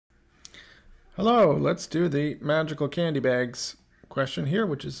Hello, let's do the magical candy bags question here,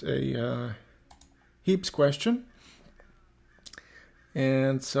 which is a heaps question.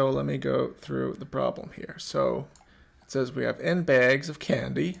 And so let me go through the problem here. So it says we have n bags of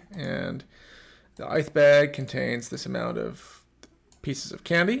candy, and the ith bag contains this amount of pieces of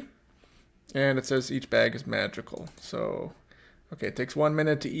candy, and it says each bag is magical. So, okay, it takes 1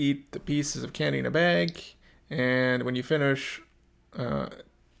 minute to eat the pieces of candy in a bag, and when you finish,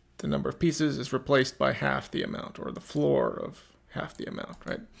 the number of pieces is replaced by half the amount, or the floor of half the amount,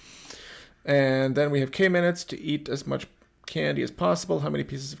 right? And then we have k minutes to eat as much candy as possible. How many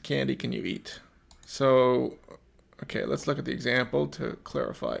pieces of candy can you eat? So, okay, let's look at the example to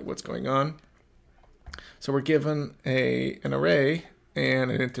clarify what's going on. So we're given an array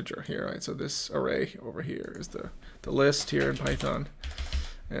and an integer here, right? So this array over here is the list here in Python,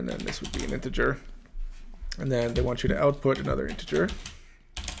 and then this would be an integer. And then they want you to output another integer.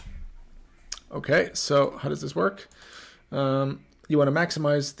 Okay, so how does this work? You want to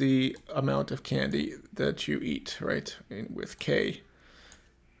maximize the amount of candy that you eat, right? With k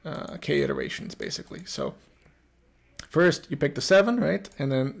iterations, basically. So first you pick the 7, right?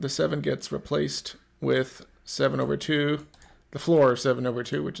 And then the 7 gets replaced with 7 over 2, the floor of 7 over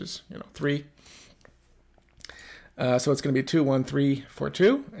 2, which is 3. So it's going to be 2, 1, 3, 4,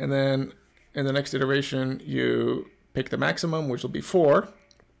 2. And then in the next iteration, you pick the maximum, which will be 4.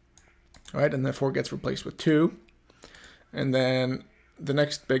 Right, and then 4 gets replaced with 2. And then the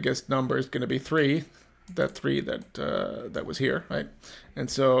next biggest number is going to be 3, that 3 that was here, right? And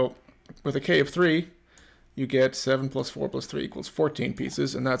so with a k of 3, you get 7 plus 4 plus 3 equals 14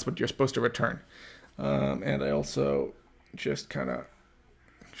 pieces, and that's what you're supposed to return. And I also just kind of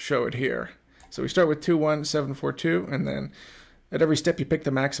show it here. So we start with 2, 1, 7, 4, 2, and then at every step you pick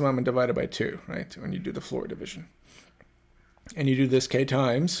the maximum and divide it by 2, right? When you do the floor division. And you do this k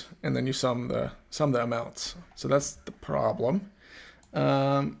times, and then you sum the amounts. So that's the problem.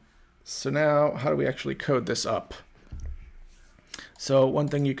 So now, how do we actually code this up? So one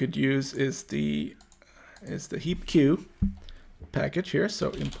thing you could use is the heapq package here. So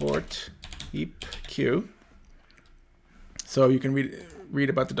import heapq. So you can read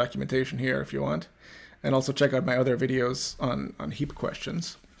about the documentation here if you want, and also check out my other videos on heap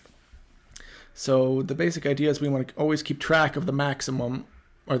questions. So the basic idea is we want to always keep track of the maximum,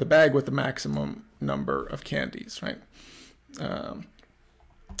 or the bag with the maximum number of candies, right?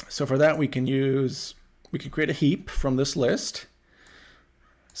 So for that we can create a heap from this list.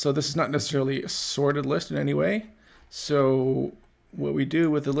 So this is not necessarily a sorted list in any way. So what we do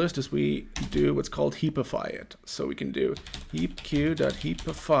with the list is we do what's called heapify it. So we can do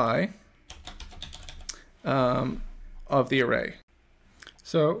heapq.heapify of the array.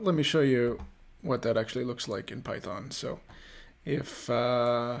 So let me show you what that actually looks like in Python. So if,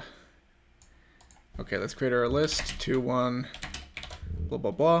 okay, let's create our list, 2, 1, blah, blah,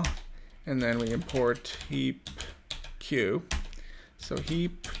 blah, and then we import heapq. So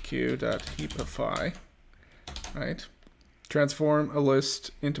heapq.heapify, right? Transform a list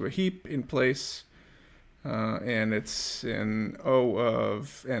into a heap in place, and it's in O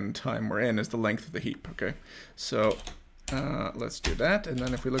of n time, where n is the length of the heap, okay? So let's do that, and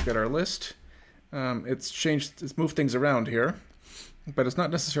then if we look at our list, it's moved things around here, but it's not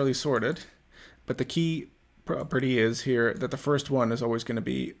necessarily sorted. But the key property is here that the first one is always going to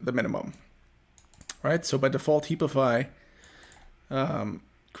be the minimum, right? So by default, heapify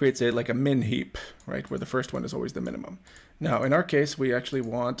creates like a min heap, right, where the first one is always the minimum. Now in our case, we actually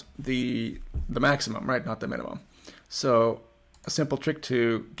want the maximum, right, not the minimum. So a simple trick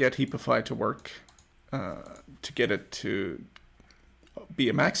to get heapify to work, to get it to be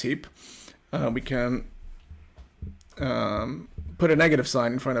a max heap, we can put a negative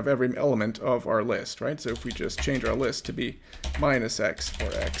sign in front of every element of our list, right? So if we just change our list to be -x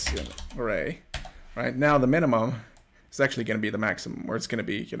for x in array, right? Now the minimum is actually going to be the maximum, or it's going to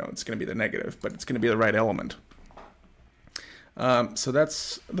be, it's going to be the negative, but it's going to be the right element. So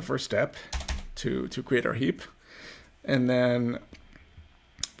that's the first step to create our heap. And then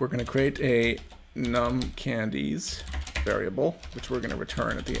we're going to create a numCandies variable, which we're going to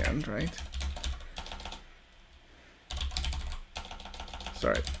return at the end, right?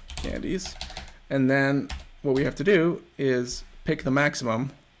 Sorry, candies. And then what we have to do is pick the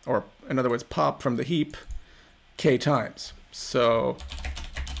maximum, or in other words, pop from the heap k times. So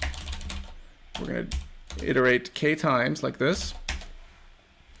we're going to iterate k times like this,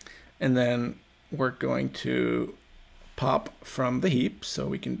 and then we're going to pop from the heap. So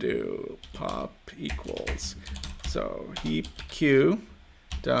we can do pop equals, so heapq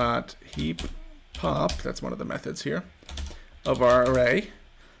dot heap pop, that's one of the methods here, of our array,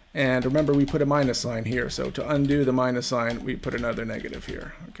 And remember, we put a minus sign here. So to undo the minus sign, we put another negative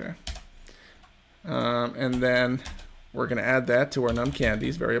here. Okay. And then we're going to add that to our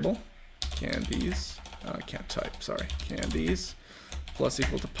num_candies variable. Candies. I can't type. Sorry. Candies plus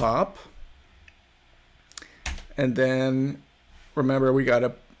equal to pop. And then remember, we got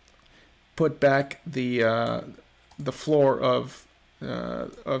to put back the floor of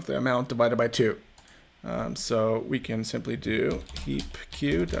the amount divided by 2. So we can simply do heap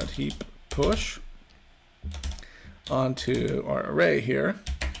q.heap push onto our array here,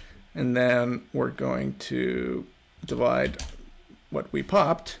 and then we're going to divide what we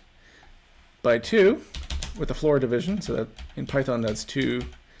popped by 2 with the floor division. So that in Python that's two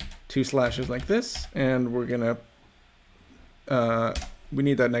slashes like this, and we're gonna we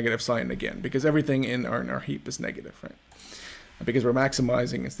need that negative sign again because everything in our heap is negative, right? Because we're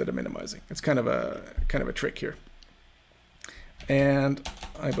maximizing instead of minimizing. It's kind of a trick here. And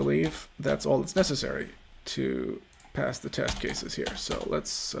I believe that's all that's necessary to pass the test cases here. So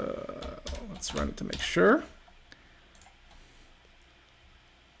let's run it to make sure.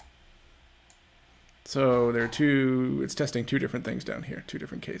 So there are it's testing 2 different things down here, 2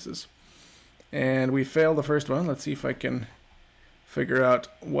 different cases. And we failed the first one. Let's see if I can figure out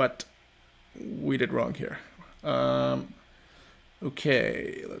what we did wrong here.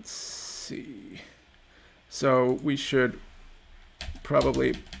 Okay, let's see. So we should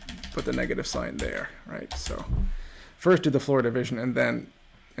probably put the negative sign there, right? So first do the floor division and then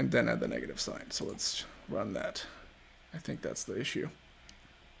add the negative sign. So let's run that. I think that's the issue.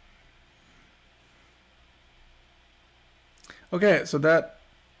 Okay, so that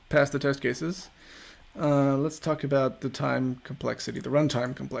passed the test cases. Let's talk about the time complexity, the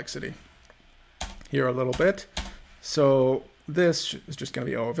runtime complexity here a little bit. So this is just going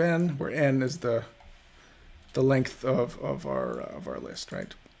to be O of n, where n is the length of our list,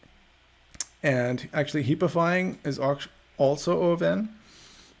 right? And actually heapifying is also O of n.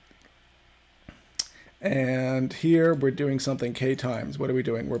 And here we're doing something k times. What are we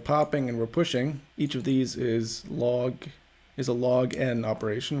doing? We're popping and we're pushing. Each of these is a log n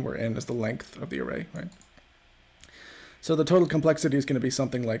operation, where n is the length of the array, right? So the total complexity is going to be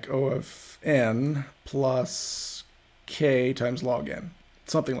something like O of n plus k times log n,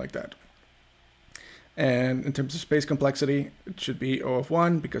 something like that. And in terms of space complexity, it should be O of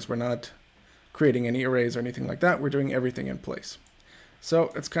 1 because we're not creating any arrays or anything like that. We're doing everything in place.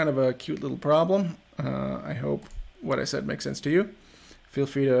 So it's kind of a cute little problem. I hope what I said makes sense to you. Feel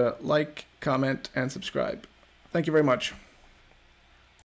free to like, comment, and subscribe. Thank you very much.